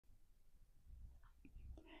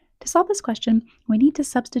To solve this question, we need to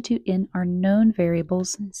substitute in our known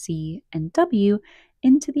variables c and w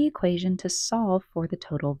into the equation to solve for the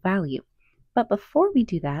total value. But before we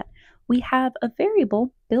do that, we have a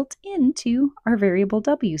variable built into our variable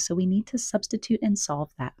w, so we need to substitute and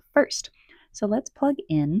solve that first. So let's plug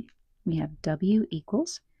in. We have w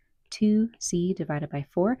equals 2c divided by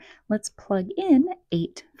 4. Let's plug in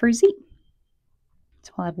 8 for z.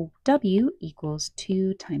 So we'll have w equals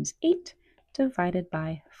 2 times 8 divided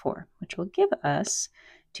by 4, which will give us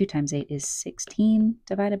 2 times 8 is 16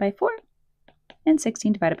 divided by 4, and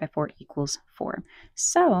 16 divided by 4 equals 4.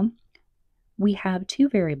 So we have two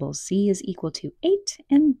variables, c is equal to 8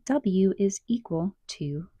 and w is equal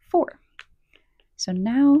to 4. So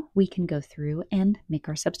now we can go through and make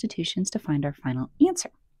our substitutions to find our final answer.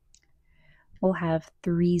 We'll have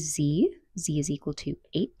 3z, z is equal to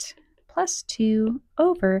 8, plus 2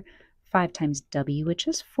 over 5 times w, which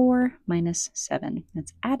is 4, minus 7.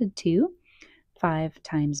 That's added to 5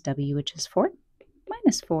 times w, which is 4,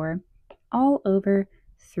 minus 4, all over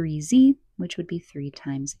 3z, which would be 3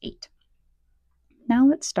 times 8. Now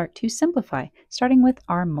let's start to simplify, starting with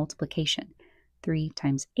our multiplication. 3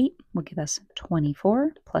 times 8 will give us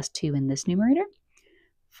 24, plus 2 in this numerator.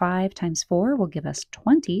 5 times 4 will give us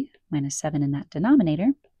 20, minus 7 in that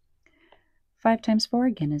denominator. 5 times 4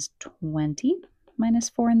 again is 20, minus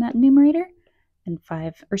 4 in that numerator, and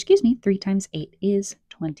 3 times 8 is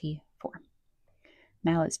 24.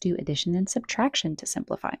 Now let's do addition and subtraction to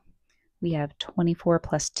simplify. We have 24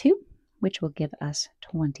 plus 2, which will give us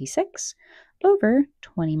 26, over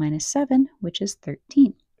 20 minus 7, which is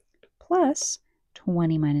 13, plus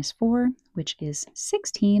 20 minus 4, which is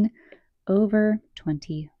 16, over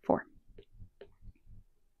 24.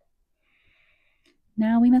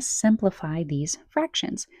 Now we must simplify these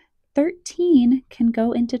fractions. 13 can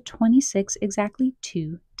go into 26 exactly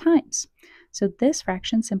 2 times. So this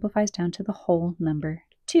fraction simplifies down to the whole number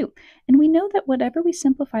 2. And we know that whatever we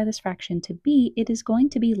simplify this fraction to be, it is going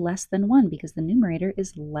to be less than 1 because the numerator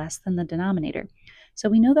is less than the denominator. So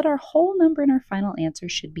we know that our whole number in our final answer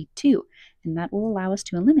should be 2, and that will allow us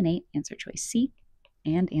to eliminate answer choice C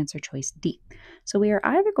and answer choice D. So we are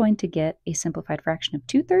either going to get a simplified fraction of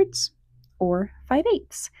 2/3 or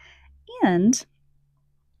 5/8. And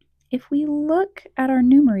if we look at our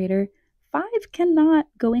numerator, 5 cannot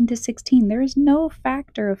go into 16. There is no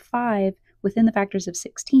factor of 5 within the factors of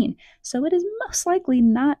 16. So it is most likely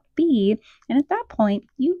not B. And at that point,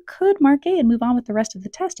 you could mark A and move on with the rest of the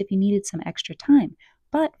test if you needed some extra time.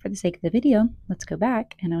 But for the sake of the video, let's go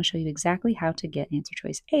back and I'll show you exactly how to get answer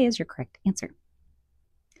choice A as your correct answer.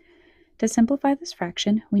 To simplify this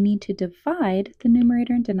fraction, we need to divide the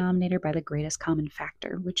numerator and denominator by the greatest common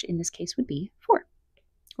factor, which in this case would be 4.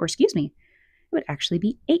 Or excuse me, it would actually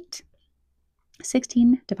be 8.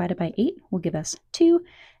 16 divided by 8 will give us 2,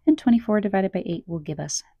 and 24 divided by 8 will give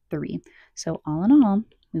us 3. So all in all,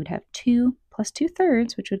 we would have 2 plus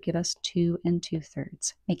 2/3, which would give us 2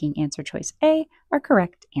 2/3, making answer choice A our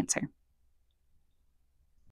correct answer.